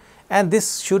 1, and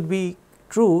this should be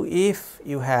true if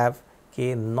you have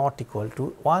k not equal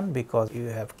to 1, because you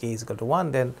have k is equal to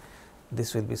 1, then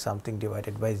this will be something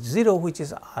divided by 0, which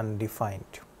is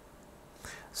undefined.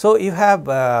 So, you have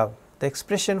the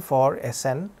expression for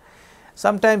Sn.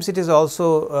 Sometimes it is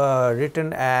also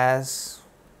written as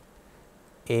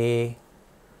a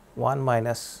 1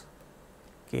 minus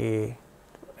k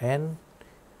n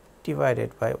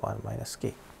divided by 1 minus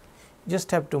k.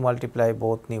 Just have to multiply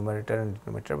both numerator and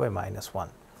denominator by minus 1.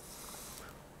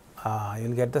 You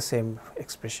will get the same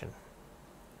expression.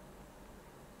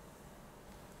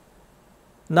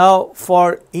 Now,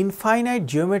 for infinite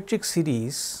geometric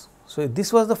series, so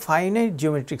this was the finite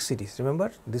geometric series,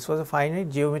 remember this was a finite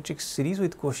geometric series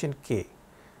with quotient k,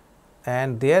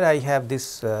 and there I have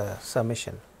this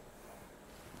summation.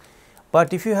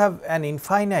 But if you have an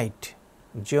infinite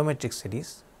geometric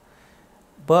series,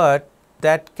 but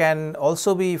that can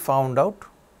also be found out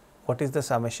what is the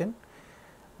summation,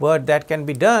 but that can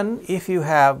be done if you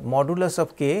have modulus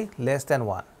of k less than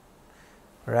 1,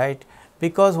 right.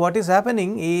 Because what is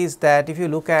happening is that if you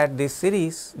look at this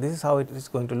series, this is how it is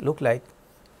going to look like.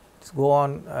 It is go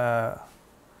on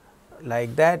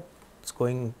like that, it is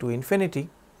going to infinity.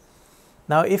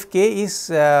 Now, if k is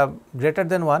greater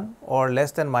than 1 or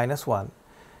less than minus 1,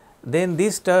 then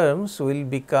these terms will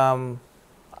become,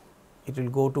 it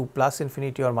will go to plus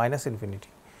infinity or minus infinity.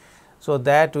 So,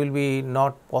 that will be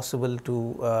not possible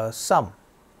to sum.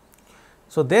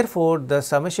 So, therefore, the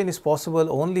summation is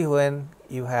possible only when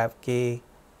you have k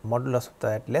modulus of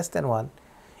that less than 1.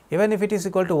 Even if it is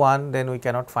equal to 1, then we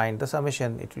cannot find the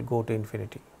summation, it will go to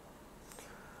infinity,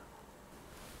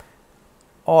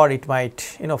 or it might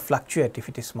fluctuate if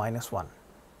it is minus 1.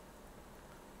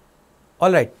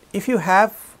 Alright, if you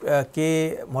have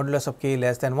k modulus of k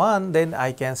less than 1, then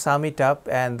I can sum it up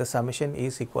and the summation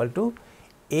is equal to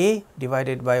a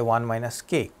divided by 1 minus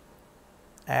k,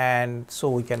 and so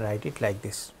we can write it like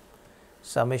this,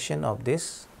 summation of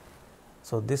this.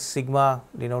 So, this sigma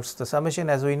denotes the summation,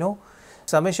 as we know,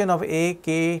 summation of a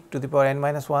k to the power n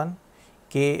minus 1,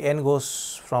 k n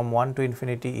goes from 1 to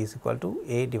infinity is equal to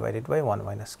a divided by 1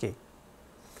 minus k.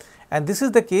 And this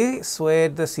is the case where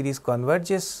the series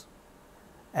converges,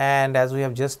 and as we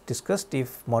have just discussed,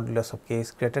 if modulus of k is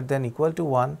greater than equal to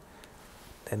 1,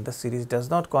 then the series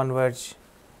does not converge,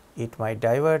 it might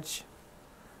diverge,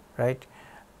 right,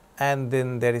 and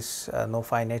then there is no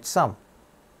finite sum.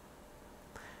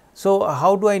 So,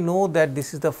 how do I know that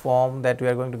this is the form that we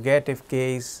are going to get if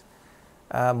k is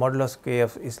modulus of k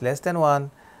is less than 1?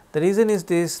 The reason is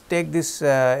this: take this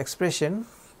expression,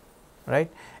 right,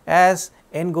 as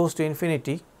n goes to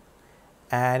infinity,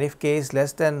 and if k is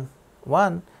less than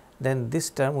 1, then this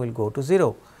term will go to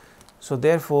 0. So,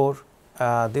 therefore,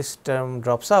 this term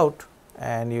drops out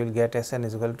and you will get S n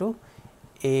is equal to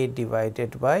a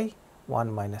divided by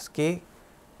 1 minus k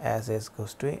as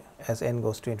n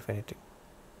goes to infinity.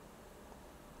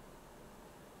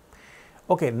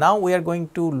 Okay, now we are going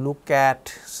to look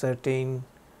at certain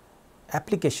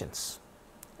applications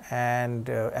and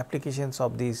applications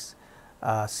of these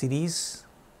series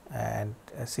and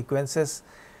sequences,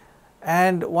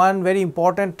 and one very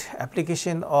important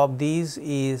application of these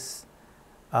is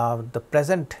the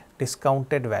present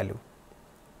discounted value.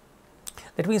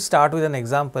 Let me start with an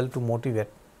example to motivate.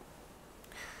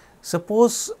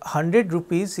 Suppose 100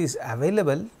 rupees is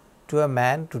available to a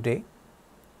man today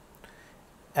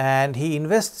and he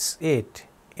invests it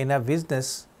in a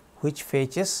business which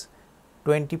fetches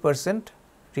 20%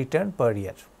 return per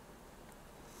year.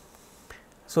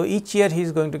 So, each year he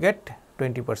is going to get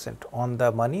 20% on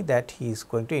the money that he is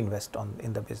going to invest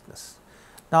in the business.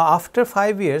 Now, after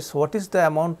 5 years, what is the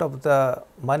amount of the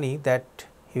money that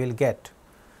he will get?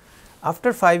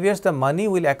 After 5 years, the money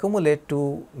will accumulate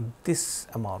to this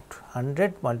amount,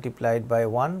 100 multiplied by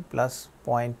 1 plus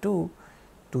 0.2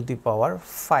 to the power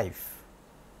 5,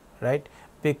 right,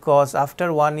 because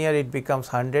after 1 year it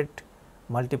becomes 100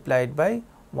 multiplied by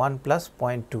 1 plus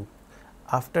 0.2.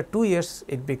 After 2 years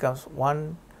it becomes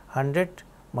 100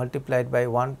 multiplied by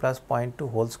 1 plus 0.2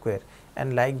 whole square,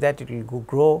 and like that it will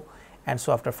grow, and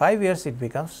so after 5 years it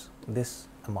becomes this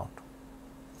amount.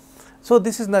 So,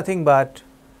 this is nothing but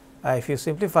if you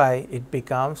simplify, it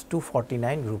becomes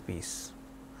 249 rupees.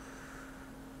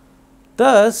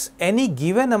 Thus, any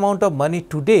given amount of money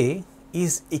today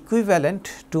is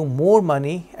equivalent to more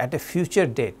money at a future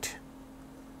date,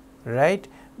 right,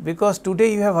 because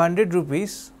today you have 100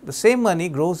 rupees, the same money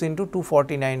grows into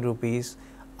 249 rupees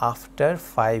after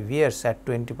 5 years at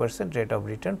 20% rate of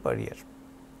return per year.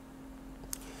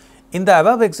 In the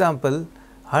above example,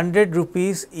 100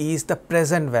 rupees is the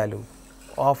present value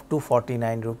of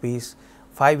 249 rupees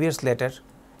 5 years later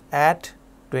at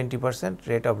 20%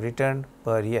 rate of return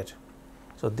per year.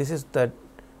 So, this is the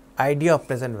idea of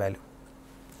present value.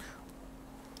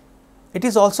 It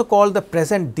is also called the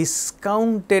present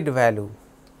discounted value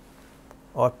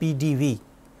or PDV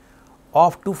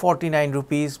of 249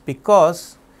 rupees,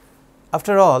 because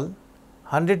after all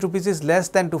 100 rupees is less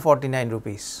than 249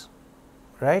 rupees,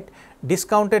 right.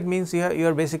 Discounted means you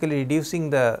are basically reducing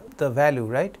the value,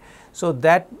 right. So,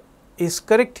 that is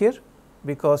correct here,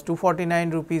 because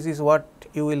 249 rupees is what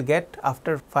you will get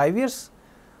after 5 years,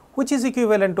 which is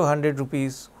equivalent to 100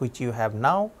 rupees which you have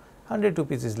now. 100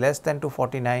 rupees is less than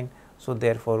 249. So,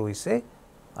 therefore, we say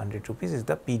 100 rupees is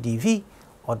the PDV,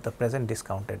 or the present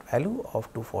discounted value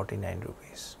of 249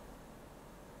 rupees.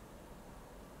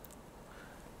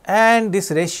 And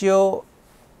this ratio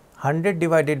 100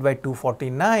 divided by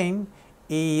 249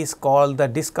 is called the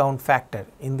discount factor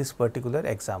in this particular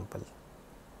example.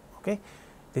 Okay.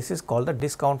 This is called the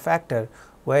discount factor,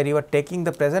 where you are taking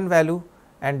the present value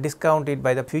and discount it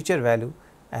by the future value,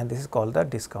 and this is called the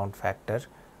discount factor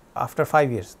after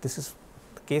 5 years. This is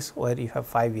the case where you have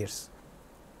 5 years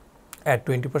at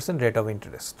 20% rate of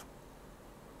interest.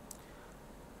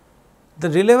 The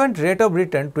relevant rate of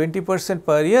return 20%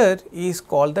 per year is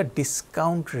called the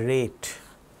discount rate.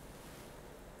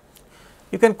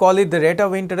 You can call it the rate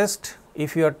of interest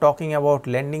if you are talking about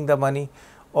lending the money,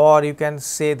 or you can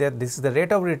say that this is the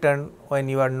rate of return when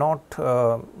you are not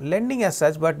lending as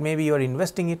such, but maybe you are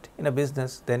investing it in a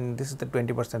business, then this is the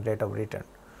 20% rate of return.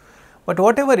 But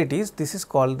whatever it is, this is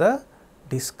called the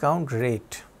discount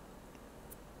rate.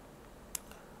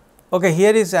 Okay,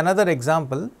 here is another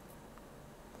example.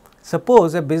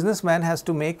 Suppose a businessman has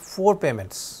to make 4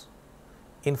 payments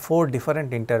in 4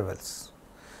 different intervals.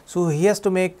 So, he has to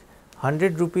make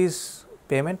 100 rupees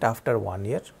payment after 1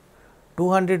 year,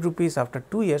 200 rupees after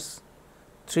 2 years,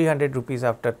 300 rupees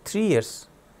after 3 years,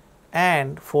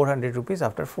 and 400 rupees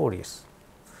after 4 years.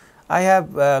 I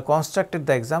have constructed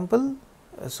the example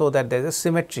so that there is a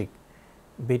symmetry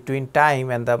between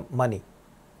time and the money.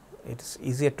 It is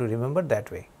easier to remember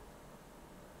that way.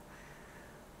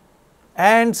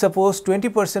 And suppose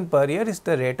 20% per year is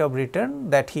the rate of return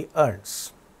that he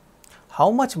earns.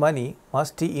 How much money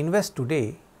must he invest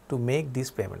today to make these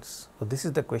payments? So, this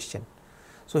is the question.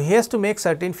 So, he has to make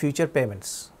certain future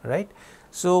payments, right.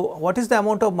 So, what is the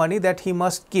amount of money that he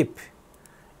must keep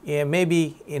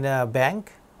maybe in a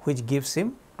bank which gives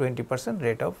him 20%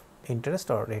 rate of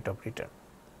interest or rate of return,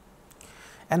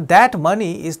 and that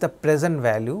money is the present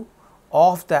value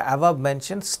of the above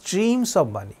mentioned streams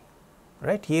of money,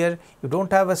 right. Here you do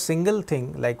not have a single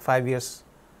thing like 5 years,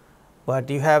 but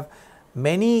you have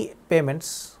many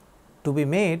payments to be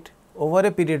made over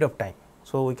a period of time.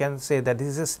 So, we can say that this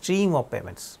is a stream of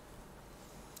payments.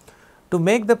 To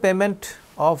make the payment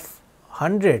of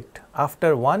 100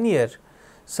 after 1 year,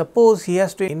 suppose he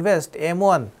has to invest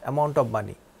M1 amount of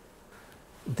money.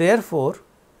 Therefore,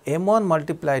 M1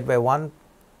 multiplied by 1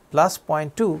 plus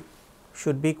 0.2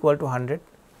 should be equal to 100,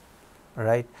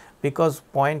 right, because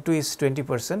 0.2 is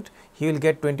 20%, he will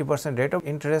get 20% rate of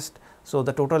interest. So,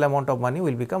 the total amount of money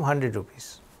will become 100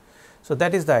 rupees. So,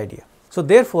 that is the idea. So,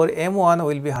 therefore, M1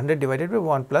 will be 100 divided by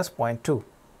 1 plus 0.2.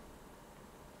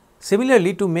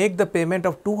 Similarly, to make the payment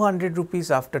of 200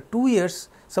 rupees after 2 years,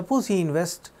 suppose he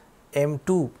invests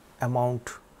M2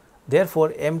 amount.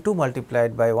 Therefore, M2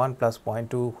 multiplied by 1 plus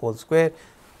 0.2 whole square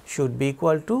should be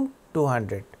equal to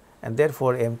 200, and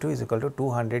therefore, M2 is equal to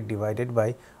 200 divided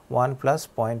by 1 plus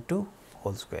 0.2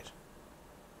 whole square.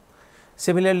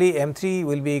 Similarly, M3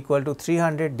 will be equal to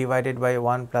 300 divided by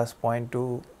 1 plus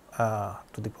 0.2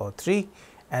 to the power 3,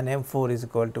 and M4 is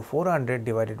equal to 400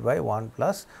 divided by 1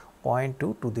 plus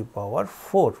 0.2 to the power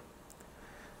 4.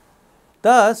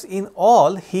 Thus, in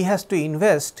all he has to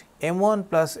invest M1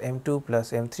 plus M2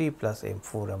 plus M3 plus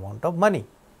M4 amount of money,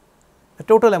 the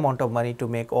total amount of money to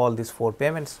make all these 4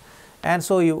 payments. And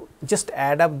so, you just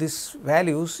add up these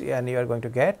values and you are going to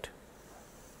get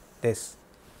this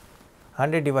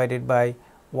 100 divided by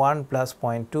 1 plus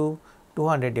 0.2,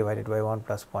 200 divided by 1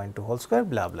 plus 0.2 whole square,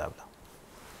 blah blah blah.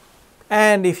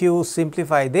 And if you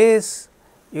simplify this,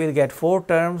 you will get 4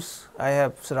 terms. I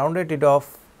have rounded it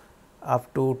off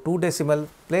up to 2 decimal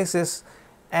places,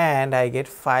 and I get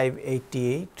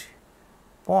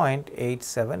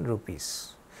 588.87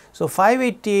 rupees. So,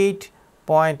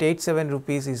 588.87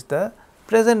 rupees is the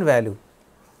present value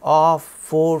of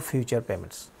 4 future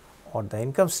payments or the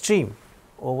income stream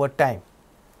over time.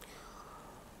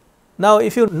 Now,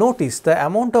 if you notice the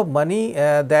amount of money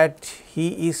that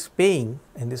he is paying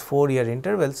in this 4-year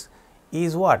intervals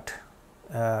is what?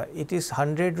 It is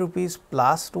 100 rupees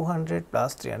plus 200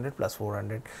 plus 300 plus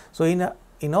 400. So,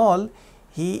 in all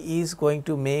he is going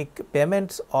to make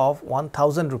payments of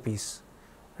 1000 rupees,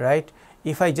 right,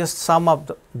 if I just sum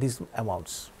up these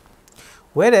amounts.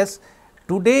 Whereas,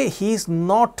 today he is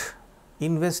not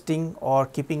investing or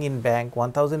keeping in bank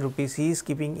 1000 rupees, he is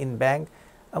keeping in bank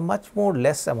a much more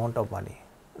less amount of money,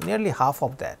 nearly half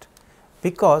of that,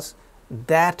 because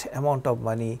that amount of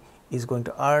money is going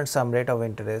to earn some rate of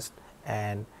interest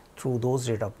and through those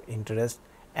rate of interest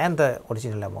and the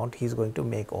original amount he is going to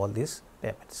make all these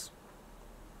payments.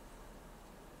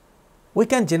 We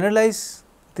can generalize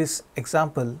this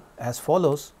example as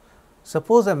follows.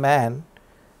 Suppose a man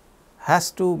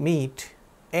has to meet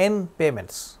n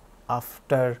payments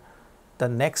after the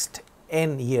next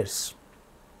n years.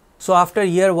 So, after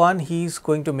year 1 he is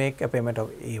going to make a payment of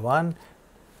A1,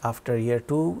 after year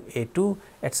 2 A2,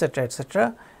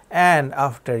 etc., and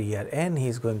after year n he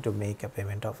is going to make a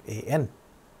payment of AN.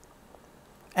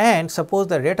 And suppose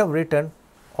the rate of return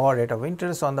or rate of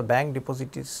interest on the bank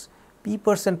deposit is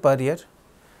P% per year,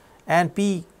 and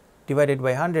P divided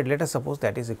by 100, let us suppose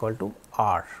that is equal to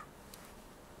R.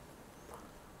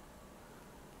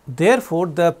 Therefore,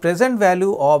 the present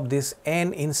value of this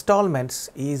n installments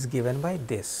is given by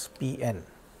this Pn.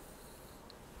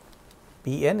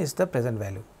 Pn is the present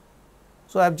value.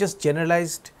 So, I have just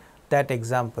generalized that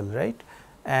example, right,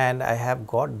 and I have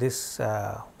got this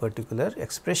particular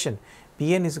expression.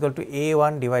 Pn is equal to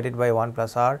A1 divided by 1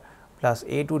 plus R plus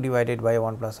A2 divided by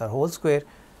 1 plus R whole square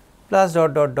plus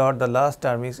dot dot dot, the last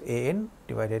term is An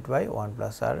divided by 1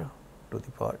 plus R to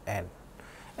the power n.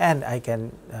 And I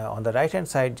can on the right hand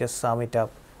side just sum it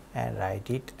up and write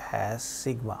it as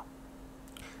sigma.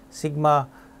 Sigma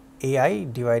Ai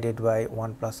divided by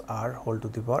 1 plus R whole to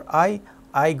the power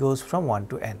I goes from 1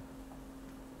 to n.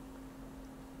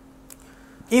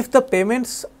 If the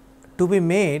payments to be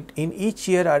made in each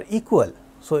year are equal,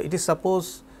 so it is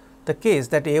suppose the case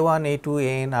that A1, A2,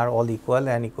 An are all equal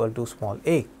and equal to small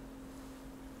a,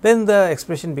 then the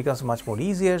expression becomes much more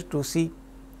easier to see,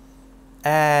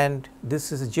 and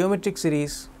this is a geometric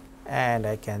series and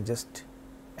I can just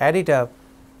add it up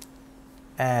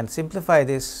and simplify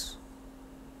this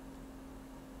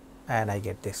and I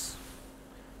get this.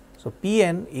 So,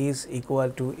 Pn is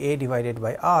equal to A divided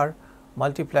by R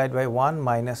multiplied by 1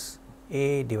 minus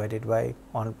A divided by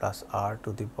 1 plus R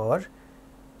to the power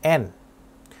n.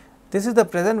 This is the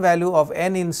present value of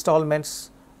n installments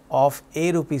of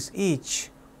A rupees each,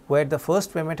 where the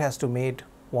first payment has to be made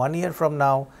 1 year from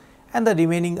now and the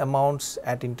remaining amounts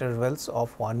at intervals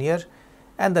of 1 year,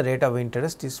 and the rate of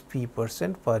interest is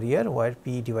P% per year, where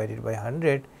P divided by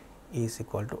 100 is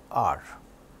equal to R.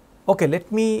 Okay,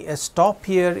 let me stop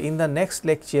here. In the next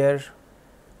lecture,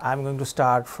 I am going to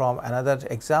start from another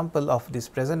example of this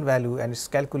present value and its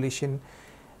calculation,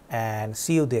 and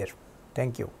see you there.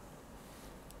 Thank you.